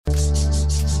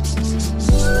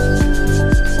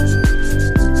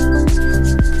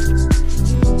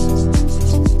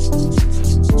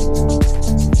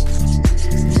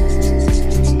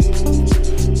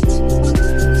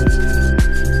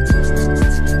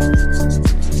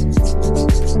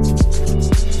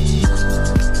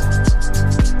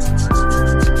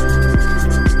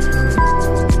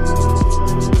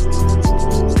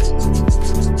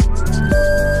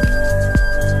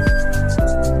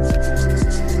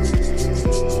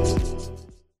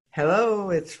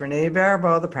it's Renee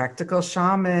Barbeau, the Practical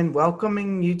Shaman,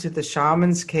 welcoming you to the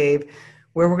Shaman's Cave,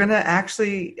 where we're going to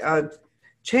actually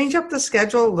change up the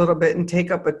schedule a little bit and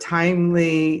take up a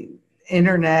timely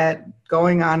internet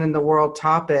going on in the world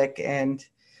topic. And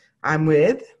I'm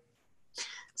with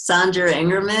Sandra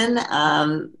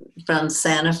Ingerman from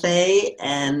Santa Fe,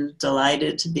 and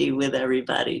delighted to be with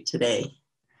everybody today.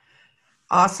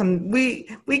 Awesome. We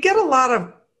get a lot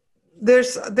of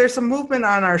there's a movement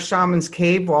on our Shaman's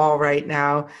Cave wall right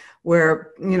now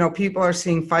where, people are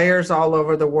seeing fires all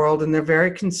over the world and they're very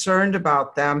concerned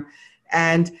about them.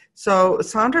 And so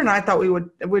Sandra and I thought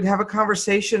we'd have a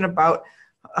conversation about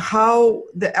how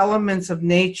the elements of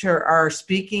nature are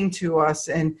speaking to us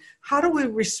and how do we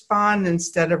respond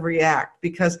instead of react?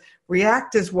 Because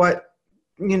react is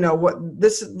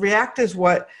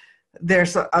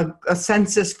there's a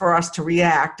census for us to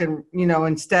react. And,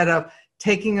 instead of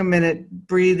taking a minute,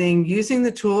 breathing, using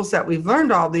the tools that we've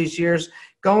learned all these years,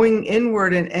 going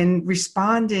inward and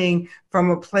responding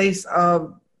from a place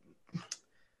of,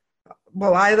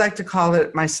 well, I like to call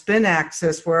it my spin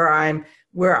axis, where I'm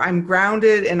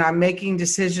grounded and I'm making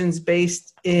decisions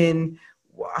based in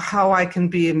how I can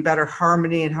be in better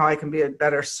harmony and how I can be a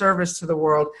better service to the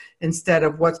world instead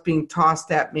of what's being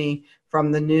tossed at me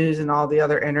from the news and all the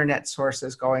other internet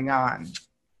sources going on.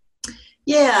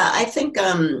 Yeah, I think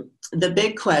the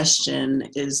big question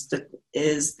is the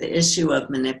issue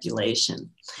of manipulation.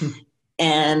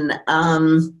 And,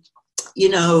 and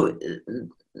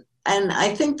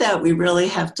I think that we really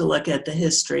have to look at the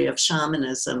history of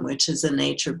shamanism, which is a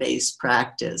nature-based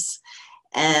practice.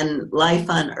 And life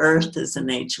on earth is a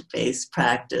nature-based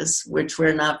practice, which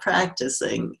we're not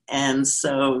practicing. And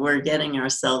so we're getting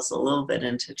ourselves a little bit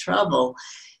into trouble.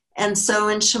 And so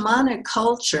in shamanic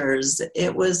cultures,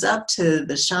 it was up to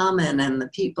the shaman and the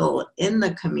people in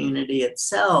the community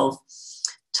itself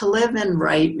to live in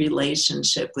right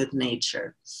relationship with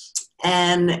nature.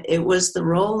 And it was the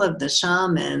role of the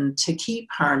shaman to keep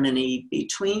harmony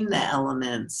between the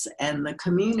elements and the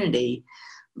community.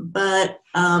 But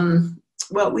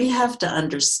what we have to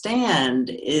understand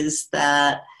is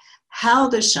that how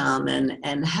the shaman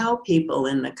and how people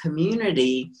in the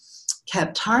community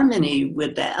kept harmony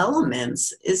with the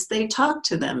elements is they talked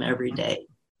to them every day.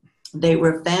 They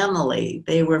were family,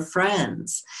 they were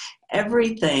friends.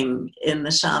 Everything in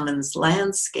the shaman's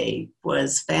landscape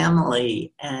was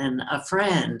family and a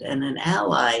friend and an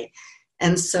ally.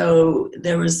 And so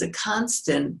there was a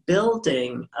constant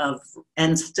building of,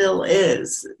 and still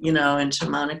is, in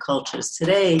shamanic cultures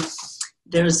today,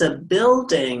 there's a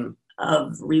building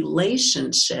of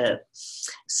relationship,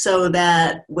 so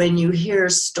that when you hear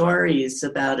stories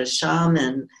about a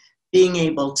shaman being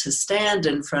able to stand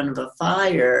in front of a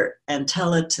fire and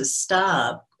tell it to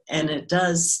stop, and it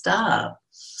does stop,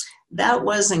 that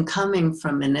wasn't coming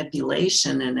from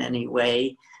manipulation in any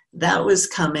way. That was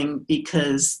coming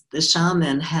because the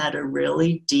shaman had a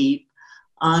really deep,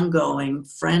 ongoing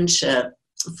friendship,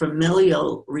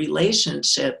 familial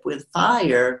relationship with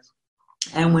fire.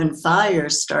 And when fire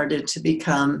started to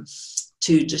become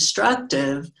too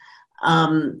destructive,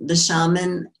 the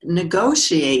shaman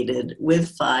negotiated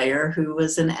with fire, who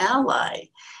was an ally.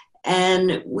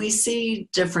 And we see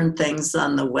different things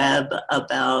on the web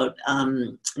about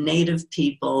Native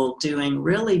people doing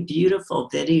really beautiful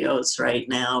videos right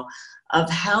now of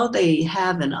how they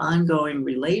have an ongoing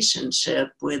relationship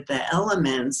with the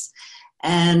elements.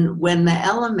 And when the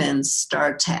elements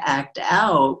start to act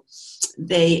out,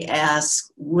 they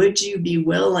ask, would you be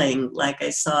willing, like I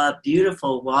saw a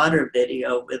beautiful water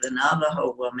video with a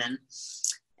Navajo woman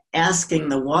asking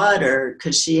the water,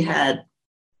 because she had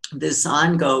this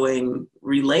ongoing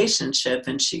relationship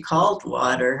and she called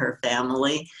water her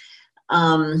family,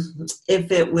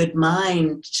 if it would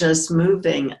mind just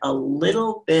moving a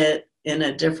little bit in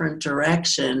a different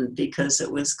direction because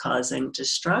it was causing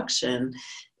destruction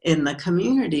in the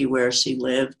community where she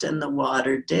lived, and the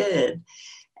water did.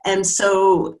 And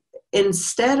so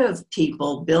instead of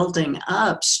people building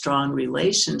up strong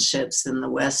relationships in the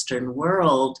Western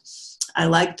world, I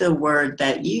like the word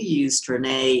that you used,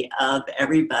 Renee, of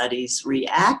everybody's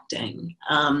reacting.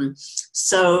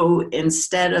 So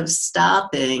instead of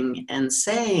stopping and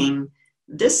saying,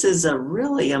 this is a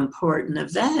really important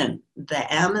event,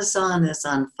 the Amazon is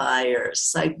on fire,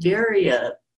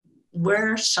 Siberia,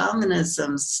 where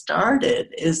shamanism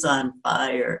started, is on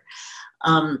fire.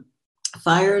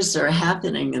 Fires are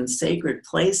happening in sacred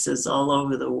places all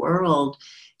over the world.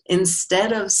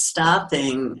 Instead of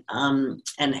stopping and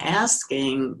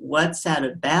asking what's out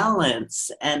of balance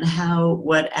and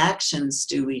what actions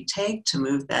do we take to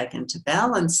move back into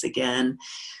balance again,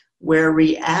 we're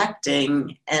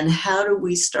reacting, and how do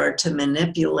we start to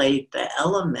manipulate the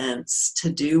elements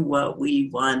to do what we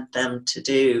want them to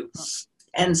do?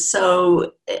 And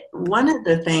so one of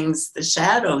the things, the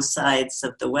shadow sides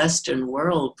of the Western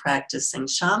world practicing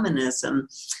shamanism,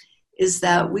 is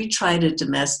that we try to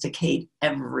domesticate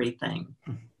everything.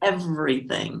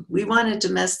 Everything. We want to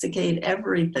domesticate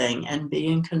everything and be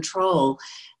in control.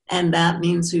 And that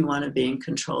means we want to be in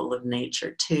control of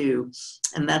nature too.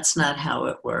 And that's not how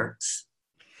it works.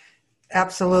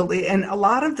 Absolutely. And a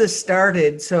lot of this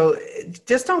started, so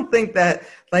just don't think that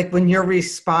like when you're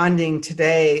responding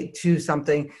today to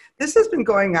something, this has been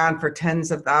going on for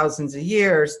tens of thousands of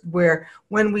years, where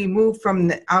when we move from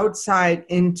the outside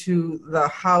into the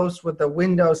house with the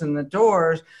windows and the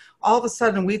doors, all of a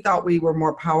sudden we thought we were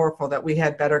more powerful, that we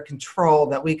had better control,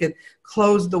 that we could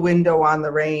close the window on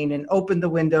the rain and open the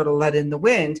window to let in the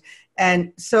wind.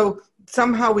 And so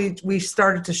somehow we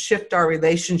started to shift our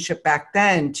relationship back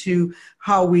then to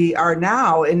how we are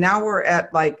now. And now we're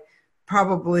at like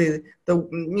probably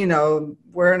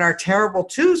we're in our terrible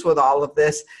twos with all of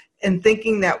this and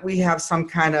thinking that we have some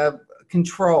kind of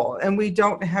control, and we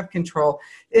don't have control.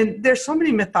 And there's so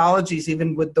many mythologies,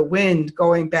 even with the wind,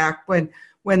 going back when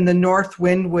the north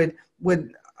wind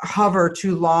would hover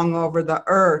too long over the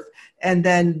earth, and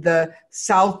then the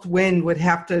south wind would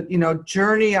have to,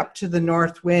 journey up to the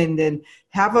north wind and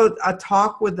have a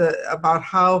talk about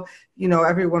how,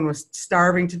 everyone was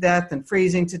starving to death and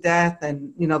freezing to death,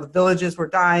 and, the villages were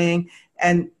dying,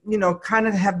 and, kind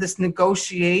of have this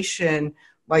negotiation,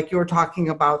 like you were talking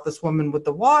about this woman with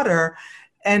the water,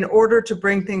 in order to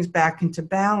bring things back into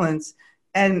balance.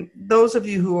 And those of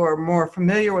you who are more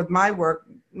familiar with my work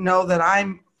know that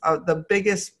I'm the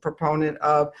biggest proponent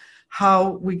of how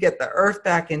we get the earth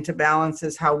back into balance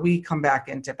is how we come back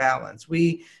into balance.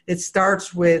 It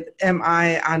starts with, am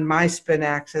I on my spin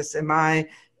axis? Am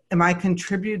I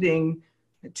contributing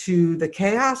to the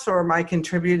chaos, or am I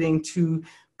contributing to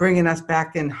bringing us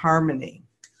back in harmony?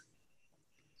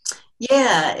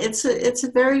 Yeah, it's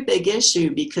a very big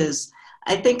issue, because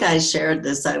I think I shared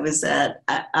this.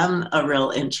 I'm a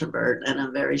real introvert and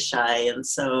I'm very shy. And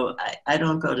so I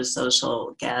don't go to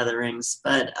social gatherings,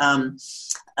 but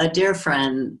a dear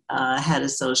friend had a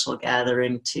social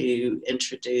gathering to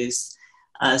introduce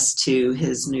us to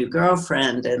his new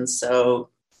girlfriend. And so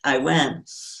I went.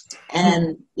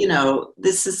 And,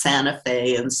 this is Santa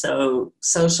Fe, and so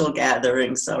social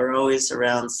gatherings are always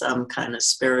around some kind of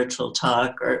spiritual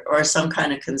talk or some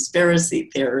kind of conspiracy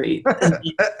theory,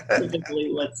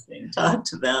 typically what's being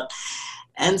talked about.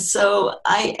 And so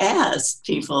I asked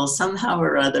people, somehow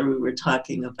or other, we were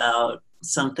talking about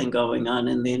something going on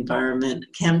in the environment,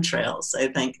 chemtrails, I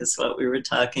think is what we were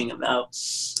talking about.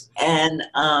 And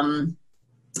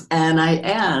I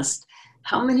asked,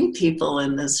 how many people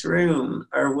in this room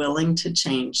are willing to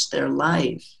change their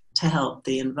life to help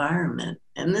the environment?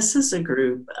 And this is a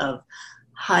group of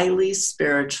highly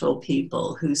spiritual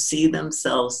people who see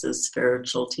themselves as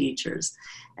spiritual teachers.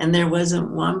 And there wasn't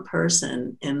one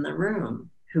person in the room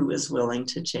who was willing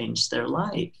to change their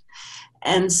life.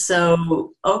 And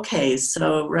so,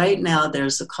 so right now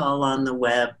there's a call on the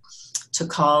web to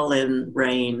call in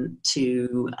rain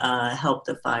to help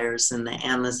the fires in the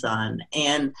Amazon.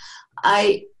 And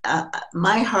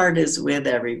my heart is with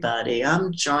everybody.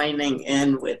 I'm joining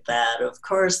in with that. Of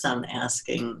course, I'm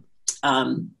asking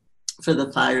for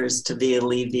the fires to be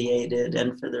alleviated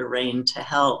and for the rain to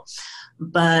help.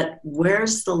 But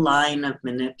where's the line of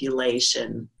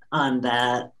manipulation on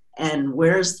that? And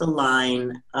where's the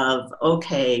line of,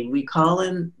 we call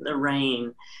in the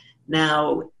rain.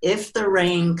 Now, if the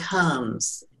rain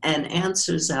comes and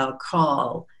answers our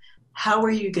call, how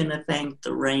are you going to thank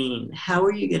the rain? How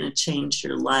are you going to change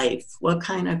your life? What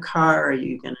kind of car are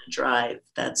you going to drive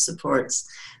that supports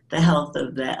the health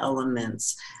of the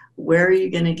elements? Where are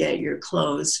you going to get your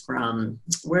clothes from?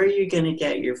 Where are you going to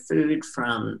get your food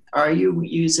from? Are you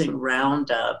using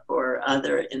Roundup or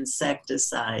other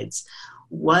insecticides?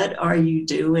 What are you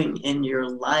doing in your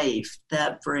life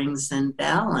that brings in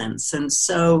balance? And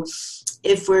so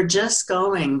if we're just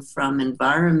going from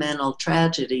environmental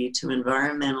tragedy to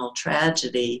environmental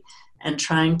tragedy and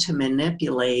trying to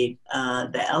manipulate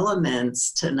the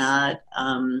elements to not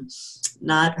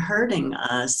hurting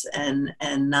us and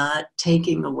not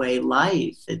taking away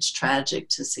life, it's tragic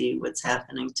to see what's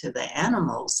happening to the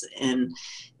animals in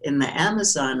the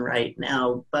Amazon right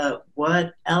now. But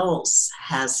what else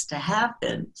has to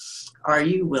happen? Are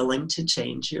you willing to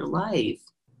change your life?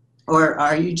 Or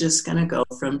are you just going to go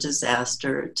from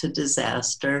disaster to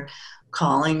disaster,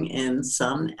 calling in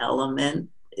some element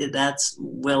that's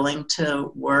willing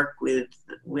to work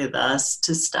with us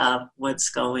to stop what's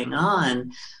going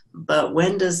on, But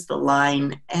when does the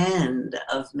line end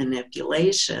of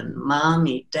manipulation?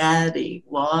 Mommy, daddy,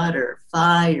 water,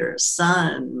 fire,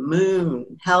 sun,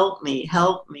 moon, help me,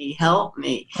 help me, help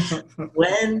me.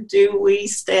 When do we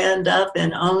stand up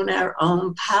and own our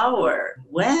own power?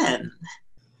 When?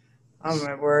 Oh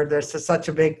my word, this is such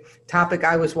a big topic.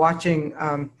 I was watching,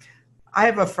 I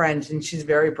have a friend and she's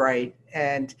very bright,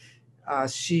 and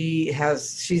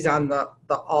she's on the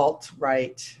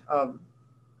alt-right,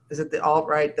 is it the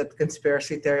alt-right that the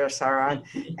conspiracy theorists are on?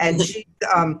 And she,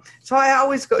 so I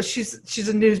always go, she's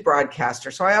a news broadcaster.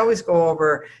 So I always go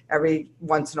over every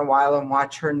once in a while and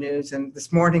watch her news. And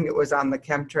this morning it was on the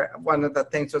chemtrail. One of the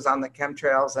things was on the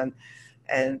chemtrails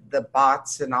and the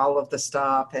bots and all of the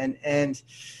stuff. And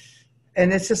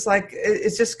it's just like,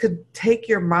 it just could take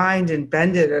your mind and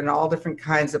bend it in all different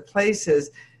kinds of places.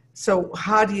 So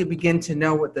how do you begin to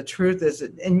know what the truth is?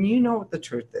 And you know what the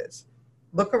truth is.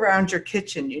 Look around your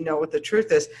kitchen, you know what the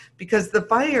truth is, because the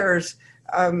fires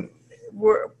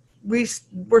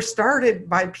were started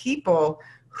by people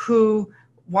who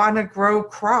want to grow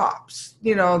crops.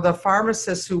 You know, the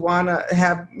pharmacists who want to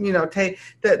have, you know,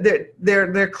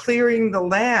 they're clearing the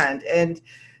land.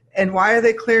 And why are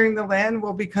they clearing the land?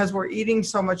 Well, because we're eating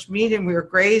so much meat and we're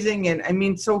grazing. And I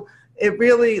mean, so it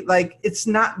really, like, it's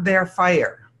not their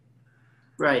fire.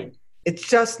 Right. It's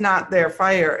just not their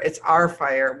fire. It's our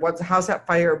fire. How's that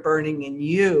fire burning in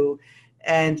you?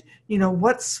 And, you know,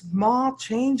 what small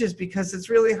changes, because it's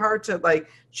really hard to like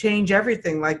change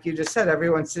everything. Like you just said,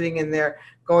 everyone's sitting in there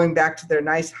going back to their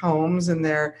nice homes and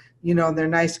their, you know, their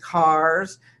nice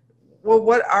cars. Well,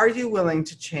 what are you willing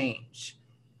to change?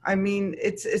 I mean,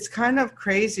 it's kind of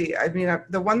crazy. I mean,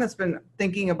 the one that's been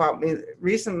thinking about me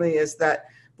recently is that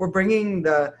we're bringing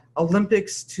the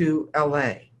Olympics to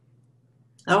LA.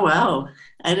 Oh, wow.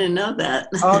 I didn't know that.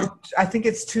 I think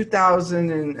it's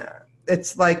 2000 and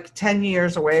it's like 10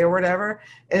 years away or whatever.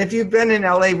 And if you've been in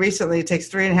LA recently, it takes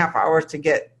 3.5 hours to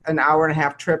get an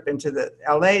hour-and-a-half trip into the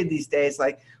LA these days.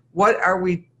 Like, what are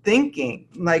we thinking?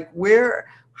 Like,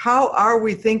 how are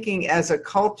we thinking as a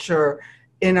culture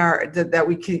in that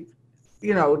we keep,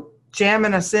 you know,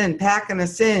 jamming us in, packing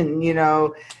us in, you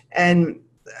know, and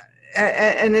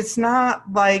it's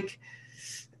not like,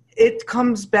 it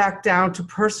comes back down to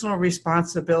personal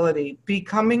responsibility,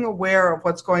 becoming aware of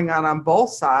what's going on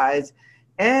both sides,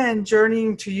 and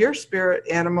journeying to your spirit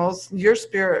animals, your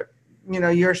spirit, you know,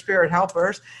 your spirit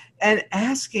helpers, and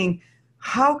asking,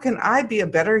 how can I be a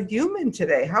better human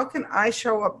today? How can I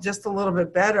show up just a little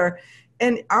bit better?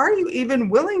 And are you even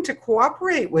willing to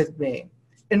cooperate with me?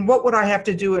 And what would I have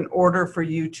to do in order for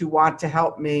you to want to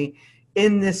help me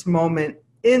in this moment,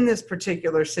 in this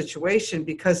particular situation?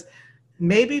 Because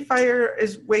maybe fire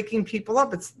is waking people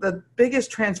up. It's the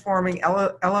biggest transforming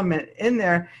element in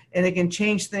there, and it can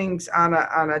change things on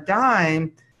a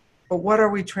dime. But what are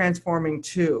we transforming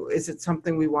to? Is it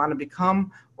something we want to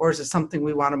become, or is it something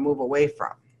we want to move away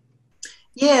from?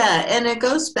 Yeah, and it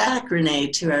goes back,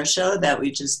 Renee, to our show that we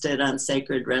just did on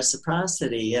sacred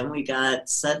reciprocity, and we got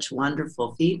such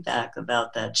wonderful feedback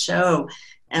about that show.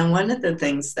 And one of the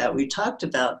things that we talked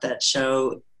about that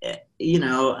show, you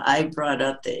know, I brought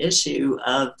up the issue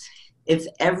of, if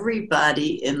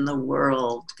everybody in the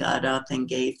world got up and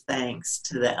gave thanks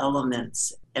to the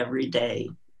elements every day,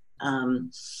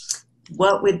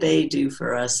 what would they do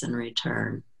for us in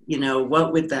return? You know,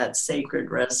 what would that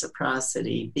sacred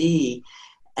reciprocity be?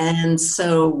 And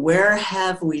so where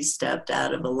have we stepped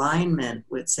out of alignment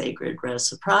with sacred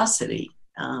reciprocity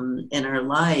in our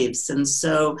lives? And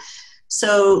so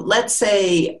let's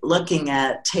say, looking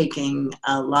at taking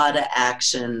a lot of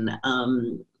action,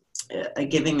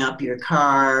 giving up your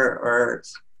car or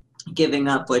giving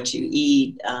up what you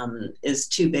eat is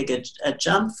too big a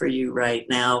jump for you right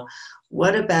now.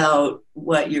 What about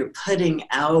what you're putting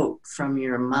out from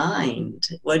your mind?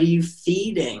 What are you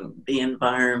feeding the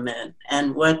environment?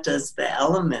 And what does the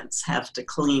elements have to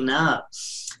clean up?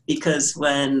 Because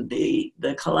when the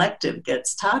collective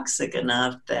gets toxic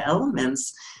enough, the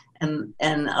elements and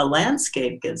a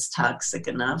landscape gets toxic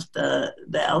enough, the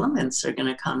elements are going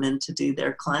to come in to do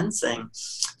their cleansing.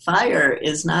 Fire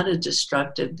is not a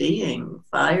destructive being.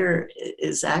 Fire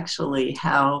is actually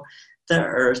how the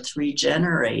earth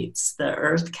regenerates. The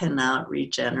earth cannot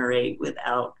regenerate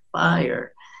without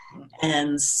fire.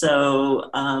 And so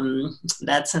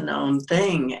that's a known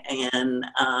thing. And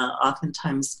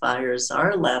oftentimes fires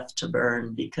are left to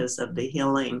burn because of the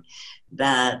healing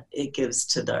that it gives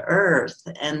to the earth.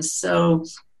 And so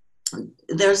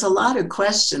there's a lot of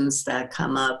questions that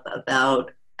come up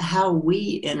about how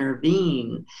we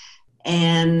intervene.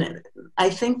 And I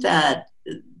think that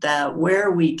that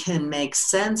where we can make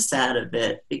sense out of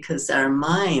it, because our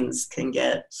minds can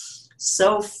get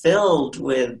so filled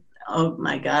with, oh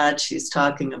my God, she's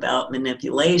talking about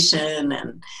manipulation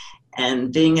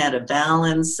and being at a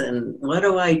balance, and what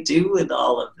do I do with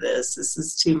all of this? This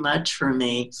is too much for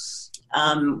me.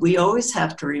 We always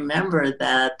have to remember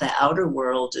that the outer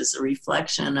world is a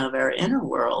reflection of our inner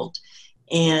world.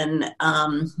 And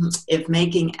if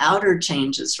making outer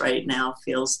changes right now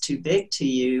feels too big to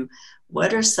you,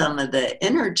 what are some of the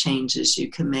inner changes you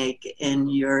can make in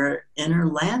your inner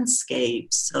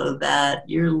landscape so that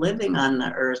you're living on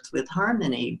the earth with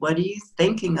harmony? What are you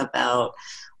thinking about?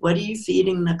 What are you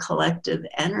feeding the collective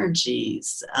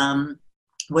energies?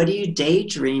 What are you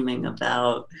daydreaming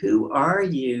about? Who are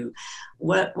you?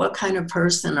 What kind of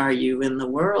person are you in the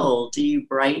world? Do you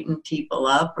brighten people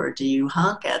up or do you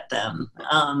honk at them?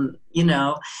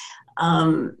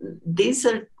 These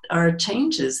are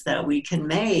changes that we can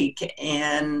make,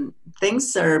 and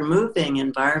things are moving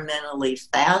environmentally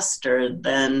faster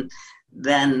than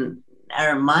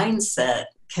our mindset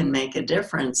can make a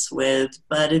difference with,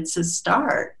 but it's a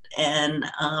start. And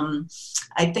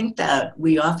I think that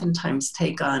we oftentimes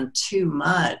take on too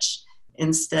much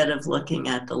instead of looking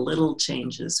at the little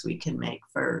changes we can make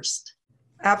first.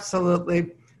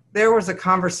 Absolutely. There was a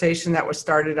conversation that was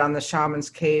started on the Shaman's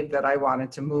Cave that I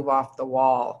wanted to move off the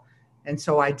wall. And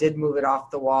so I did move it off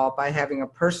the wall by having a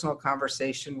personal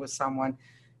conversation with someone.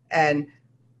 And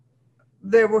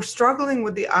they were struggling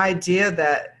with the idea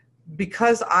that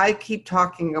because I keep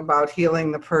talking about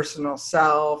healing the personal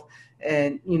self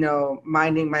and,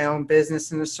 minding my own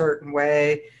business in a certain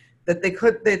way, that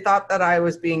they thought that I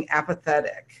was being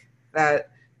apathetic,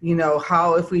 that,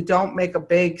 how if we don't make a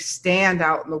big stand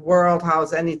out in the world, how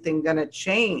is anything going to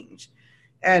change?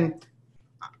 And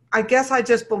I guess I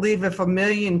just believe if 1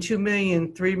 million, 2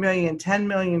 million, 3 million, 10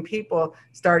 million people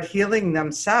start healing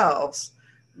themselves,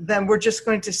 then we're just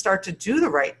going to start to do the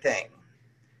right thing.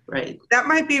 Right. That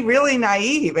might be really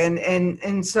naive.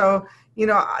 And so,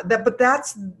 but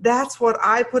that's what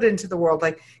I put into the world.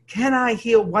 Like, can I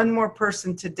heal one more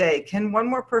person today? Can one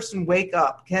more person wake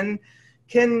up? Can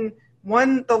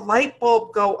the light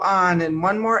bulb go on and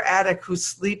one more addict who's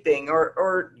sleeping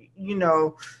or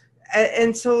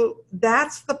and so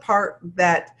that's the part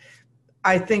that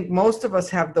I think most of us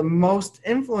have the most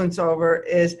influence over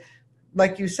is,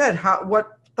 like you said,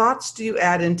 what thoughts do you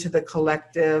add into the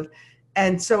collective?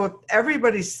 And so if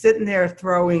everybody's sitting there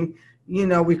throwing,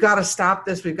 we've got to stop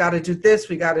this, we've got to do this,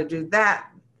 we got to do that.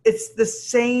 It's the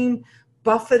same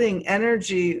buffeting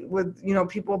energy with,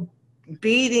 people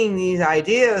beating these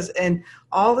ideas, and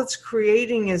all it's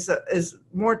creating is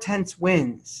more tense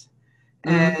winds.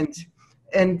 Mm-hmm.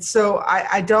 And so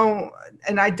I don't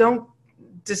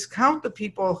discount the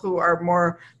people who are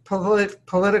more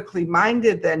politically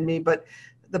minded than me, but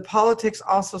the politics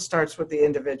also starts with the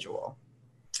individual.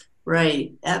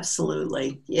 Right.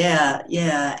 Absolutely. Yeah.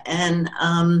 And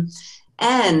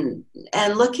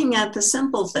looking at the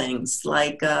simple things,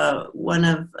 like a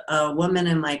woman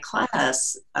in my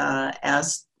class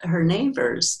asked her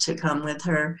neighbors to come with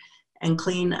her and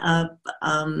clean up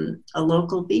a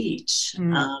local beach.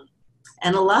 Mm.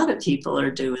 And a lot of people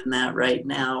are doing that right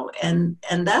now. And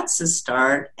that's a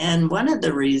start. And one of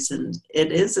the reasons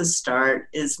it is a start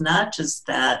is not just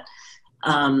that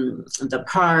the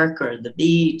park or the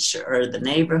beach or the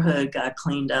neighborhood got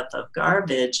cleaned up of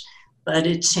garbage, but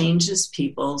it changes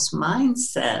people's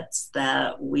mindsets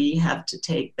that we have to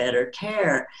take better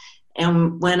care.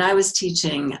 And when I was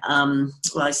teaching,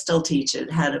 I still teach it,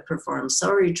 how to perform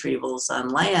soul retrievals on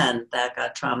land that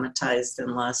got traumatized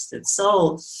and lost its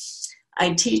soul,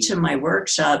 I teach in my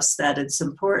workshops that it's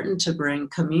important to bring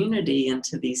community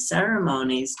into these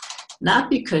ceremonies, not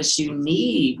because you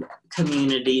need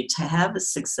community to have a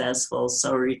successful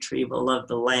soul retrieval of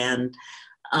the land.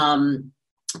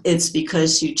 It's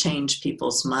because you change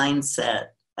people's mindset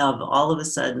of all of a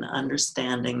sudden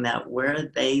understanding that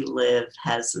where they live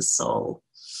has a soul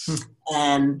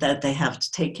and that they have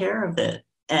to take care of it.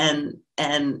 And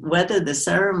whether the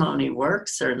ceremony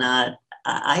works or not,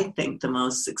 I think the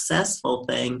most successful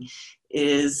thing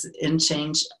is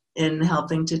in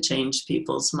helping to change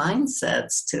people's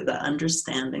mindsets to the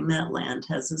understanding that land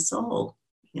has a soul.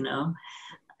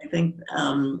 I think,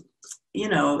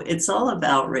 it's all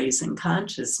about raising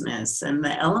consciousness, and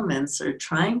the elements are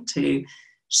trying to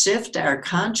shift our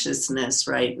consciousness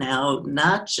right now,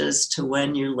 not just to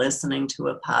when you're listening to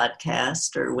a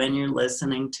podcast or when you're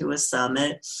listening to a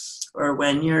summit or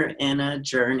when you're in a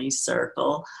journey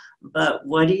circle, but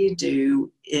what do you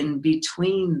do in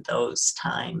between those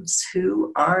times?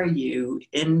 Who are you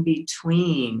in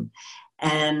between?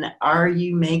 And are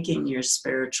you making your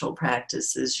spiritual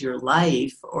practices your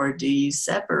life, or do you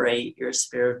separate your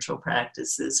spiritual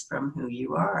practices from who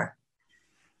you are?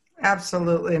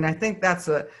 Absolutely. And I think that's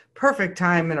a perfect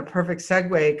time and a perfect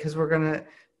segue, because we're going to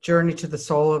journey to the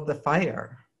soul of the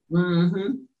fire.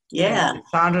 Mm-hmm. Yeah. And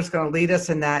Sandra's going to lead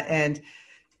us in that.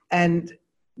 And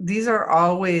these are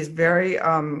always very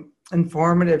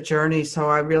informative journeys. So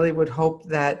I really would hope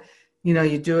that, you know,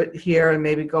 you do it here and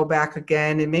maybe go back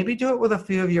again and maybe do it with a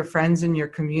few of your friends in your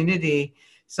community,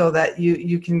 so that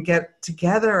you can get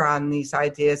together on these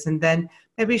ideas, and then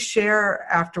maybe share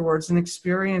afterwards an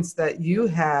experience that you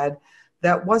had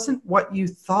that wasn't what you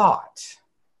thought,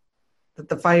 that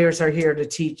the fires are here to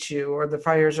teach you, or the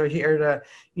fires are here to,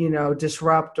 you know,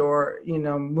 disrupt, or, you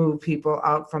know, move people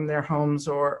out from their homes,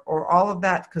 or all of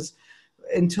that. Because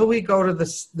until we go to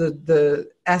the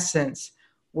essence,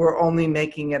 we're only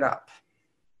making it up.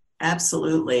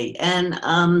 Absolutely.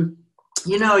 And,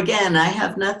 you know, again, I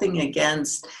have nothing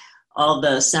against all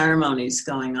the ceremonies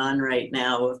going on right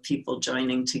now of people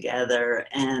joining together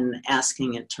and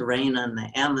asking it to rain on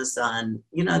the Amazon.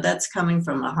 You know, that's coming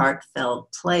from a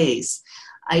heartfelt place.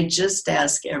 I just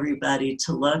ask everybody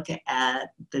to look at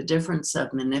the difference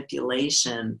of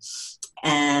manipulation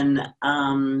and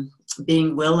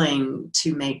being willing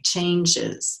to make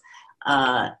changes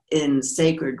in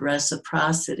sacred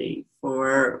reciprocity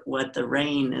for what the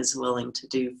rain is willing to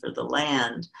do for the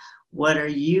land. What are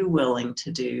you willing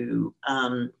to do?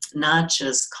 Not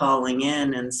just calling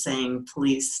in and saying,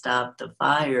 please stop the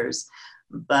fires,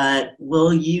 but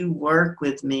will you work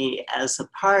with me as a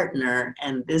partner?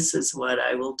 And this is what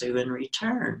I will do in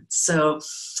return. So,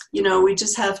 you know, we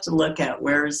just have to look at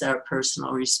where is our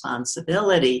personal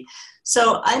responsibility.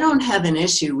 So I don't have an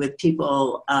issue with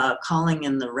people calling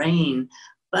in the rain,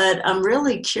 but I'm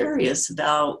really curious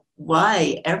about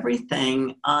why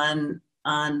everything on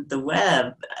the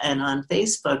web and on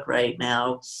Facebook right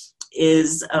now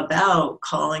is about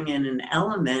calling in an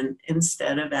element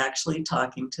instead of actually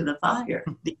talking to the fire,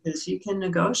 because you can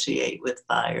negotiate with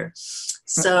fire.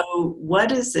 So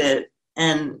what is it?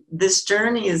 And this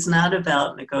journey is not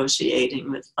about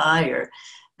negotiating with fire.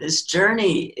 This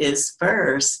journey is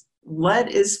first, what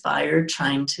is fire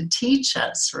trying to teach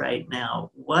us right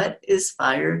now? What is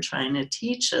fire trying to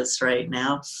teach us right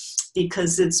now?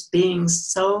 Because it's being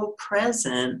so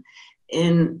present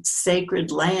in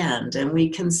sacred land. And we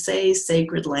can say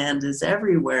sacred land is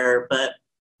everywhere, but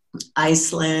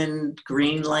Iceland,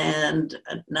 Greenland,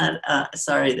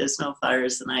 there's no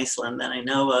fires in Iceland that I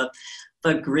know of,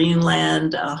 but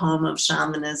Greenland, a home of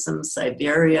shamanism,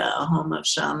 Siberia, a home of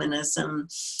shamanism,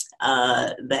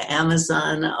 the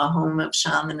Amazon, a home of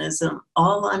shamanism,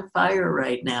 all on fire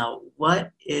right now.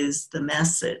 What is the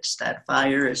message that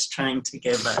fire is trying to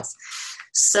give us?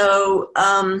 So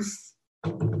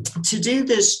to do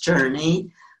this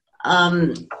journey,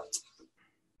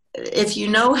 if you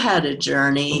know how to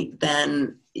journey,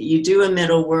 then you do a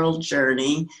middle world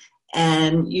journey,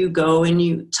 and you go and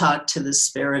you talk to the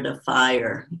spirit of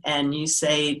fire, and you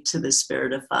say to the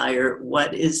spirit of fire,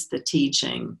 what is the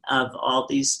teaching of all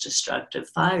these destructive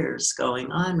fires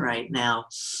going on right now?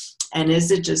 And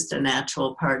is it just a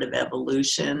natural part of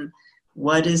evolution?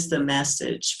 What is the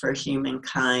message for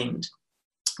humankind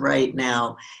right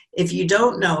now? If you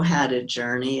don't know how to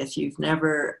journey, if you've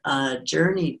never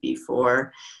journeyed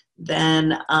before,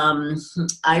 then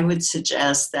I would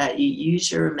suggest that you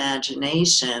use your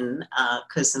imagination,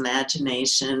 because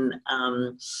imagination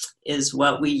is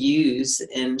what we use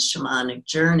in shamanic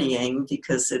journeying,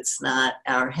 because it's not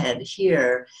our head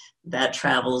here that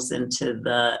travels into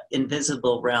the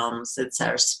invisible realms. It's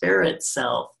our spirit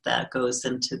self that goes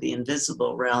into the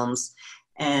invisible realms.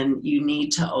 And you need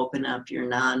to open up your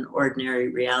non-ordinary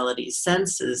reality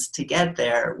senses to get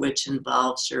there, which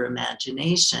involves your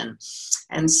imagination.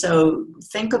 And so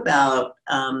think about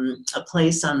a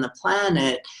place on the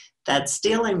planet that's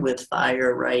dealing with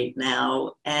fire right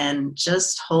now, and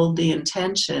just hold the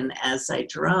intention as I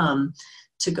drum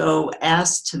to go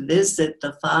ask to visit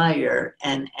the fire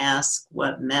and ask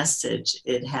what message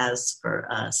it has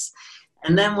for us.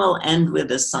 And then we'll end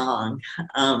with a song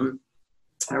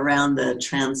around the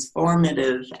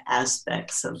transformative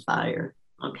aspects of fire.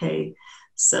 Okay,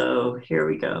 so here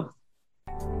we go.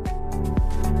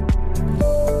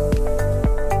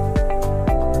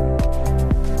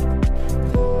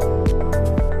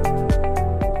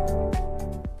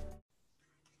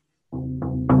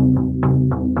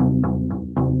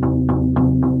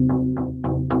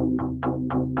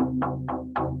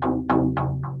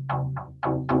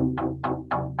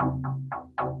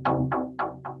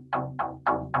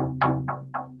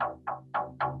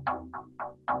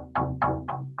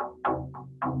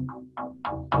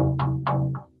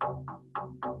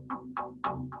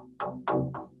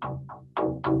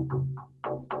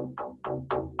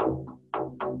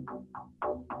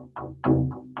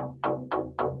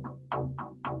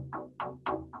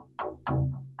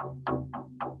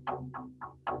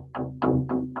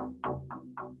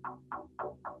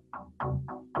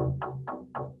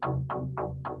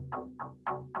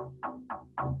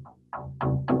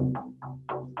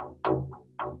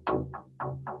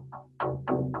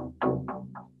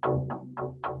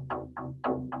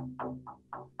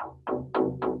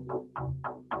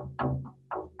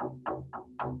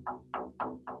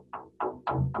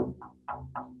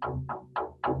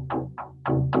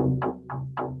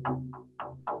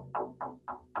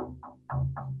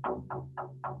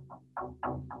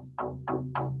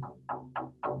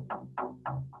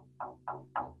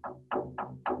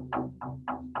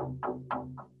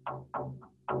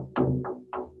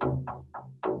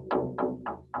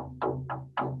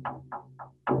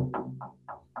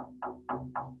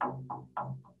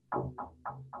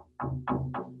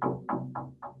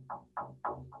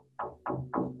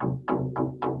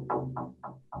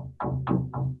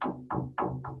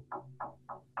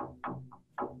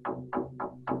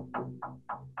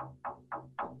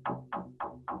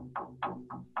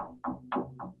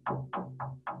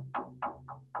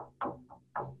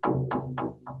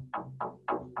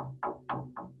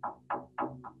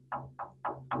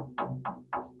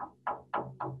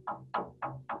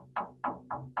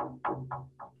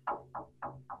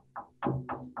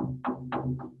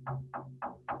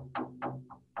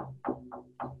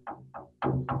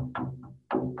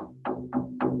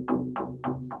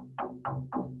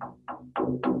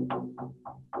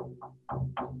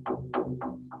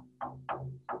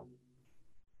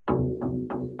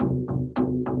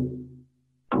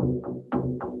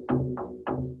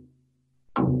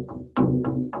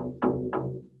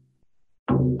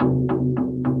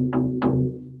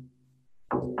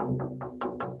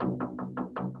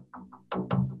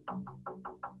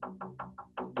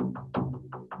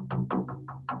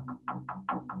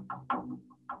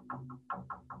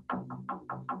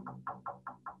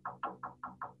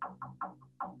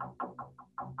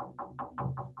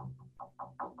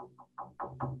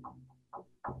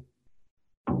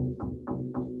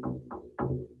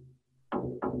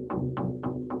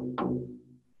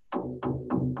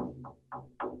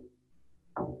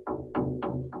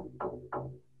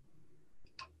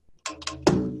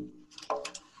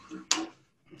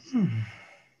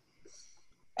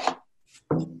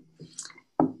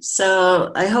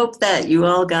 So I hope that you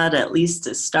all got at least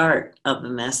a start of a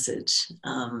message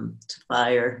to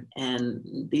fire.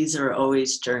 And these are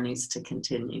always journeys to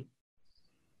continue.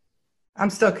 I'm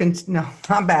still, no,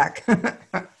 I'm back.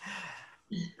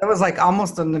 It was like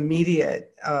almost an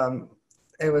immediate,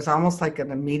 it was almost like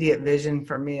an immediate vision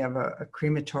for me of a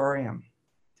crematorium.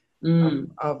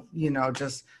 Of, you know,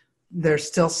 just there's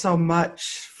still so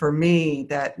much for me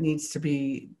that needs to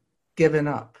be given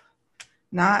up.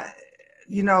 Not,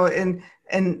 you know, and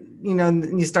you know,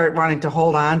 you start wanting to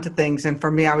hold on to things. And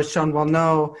for me, I was shown, well,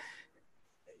 no,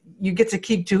 you get to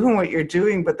keep doing what you're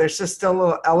doing, but there's just still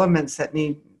little elements that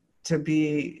need to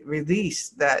be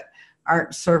released that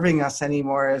aren't serving us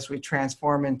anymore as we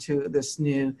transform into this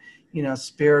new, you know,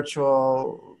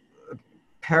 spiritual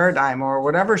paradigm or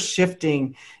whatever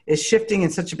shifting is shifting in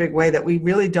such a big way that we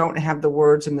really don't have the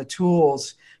words and the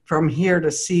tools from here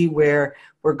to see where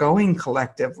we're going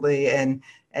collectively.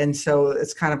 And so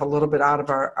it's kind of a little bit out of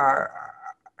our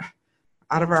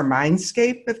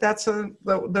mindscape, if that's the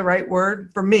right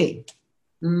word for me.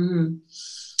 Mm-hmm.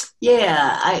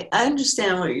 Yeah, I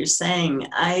understand what you're saying.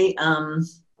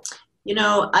 You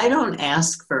know, I don't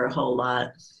ask for a whole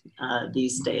lot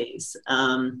these days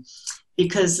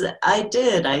because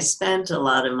I spent a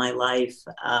lot of my life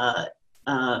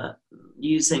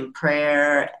using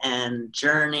prayer and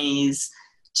journeys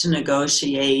to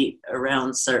negotiate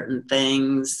around certain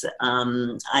things.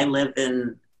 I live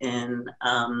in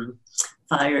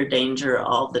fire danger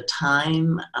all the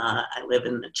time. I live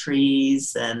in the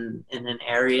trees and in an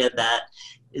area that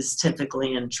is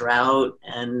typically in drought,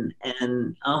 and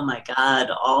oh my God,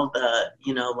 all the,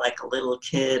 you know, like a little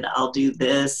kid, I'll do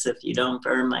this if you don't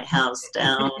burn my house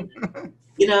down.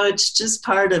 You know, it's just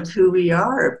part of who we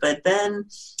are. But then,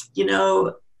 you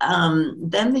know,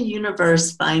 then the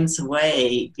universe finds a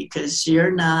way because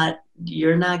you're not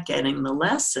getting the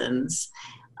lessons.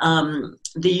 The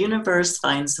universe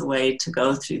finds a way to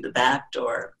go through the back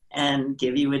door and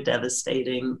give you a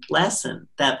devastating lesson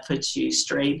that puts you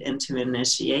straight into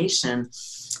initiation.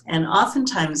 And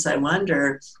oftentimes I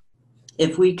wonder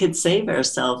if we could save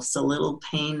ourselves a little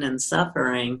pain and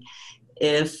suffering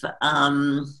if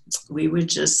we would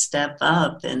just step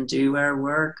up and do our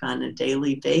work on a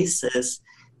daily basis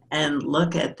and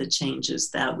look at the changes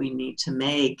that we need to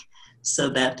make so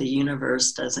that the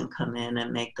universe doesn't come in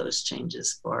and make those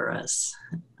changes for us.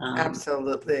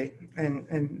 Absolutely.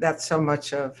 And that's so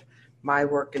much of my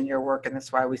work and your work, and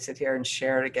that's why we sit here and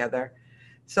share together.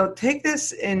 So take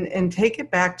this and take it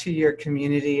back to your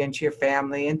community and to your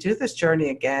family and do this journey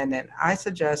again. And I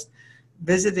suggest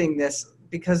visiting this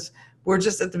because we're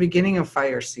just at the beginning of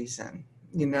fire season,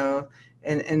 you know,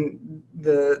 and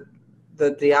the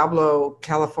Diablo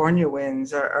California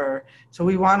winds are so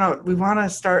we want to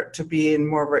start to be in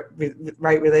more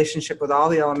right relationship with all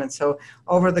the elements. So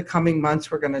over the coming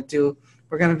months, we're going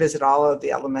to visit all of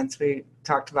the elements we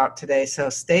talked about today. So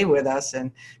stay with us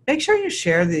and make sure you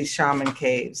share these shaman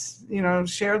caves, you know,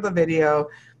 share the video.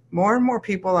 More and more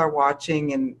people are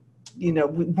watching, and, you know,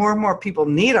 more and more people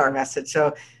need our message.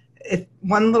 So if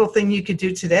one little thing you could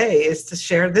do today is to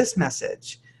share this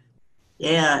message.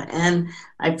 Yeah, and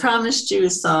I promised you a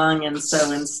song, and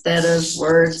so instead of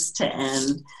words to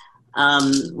end,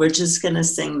 we're just going to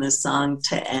sing the song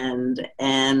to end.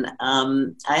 And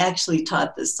I actually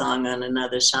taught this song on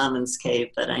another Shaman's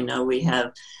Cave, but I know we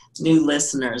have new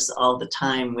listeners all the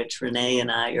time, which Renee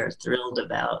and I are thrilled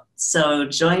about. So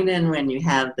join in when you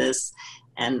have this,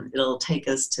 and it'll take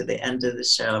us to the end of the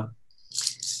show.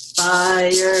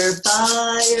 Fire,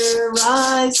 fire,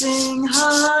 rising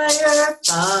higher,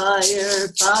 fire,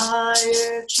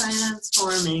 fire,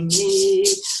 transforming me.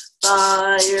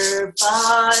 Fire,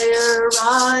 fire,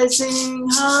 rising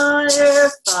higher,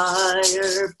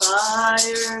 fire,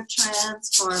 fire,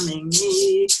 transforming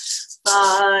me.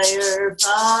 Fire,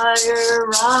 fire,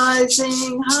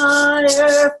 rising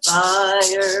higher,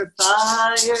 fire,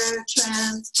 fire,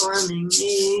 transforming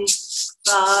me.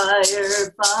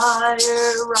 Fire,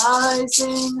 fire,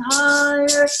 rising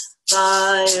higher,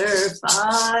 fire,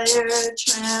 fire,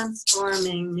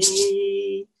 transforming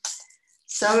me.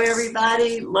 So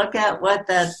everybody, look at what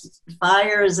that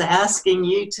fire is asking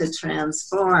you to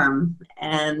transform.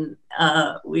 And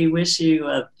we wish you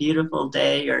a beautiful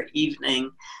day or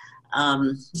evening,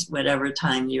 whatever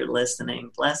time you're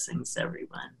listening. Blessings,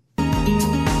 everyone.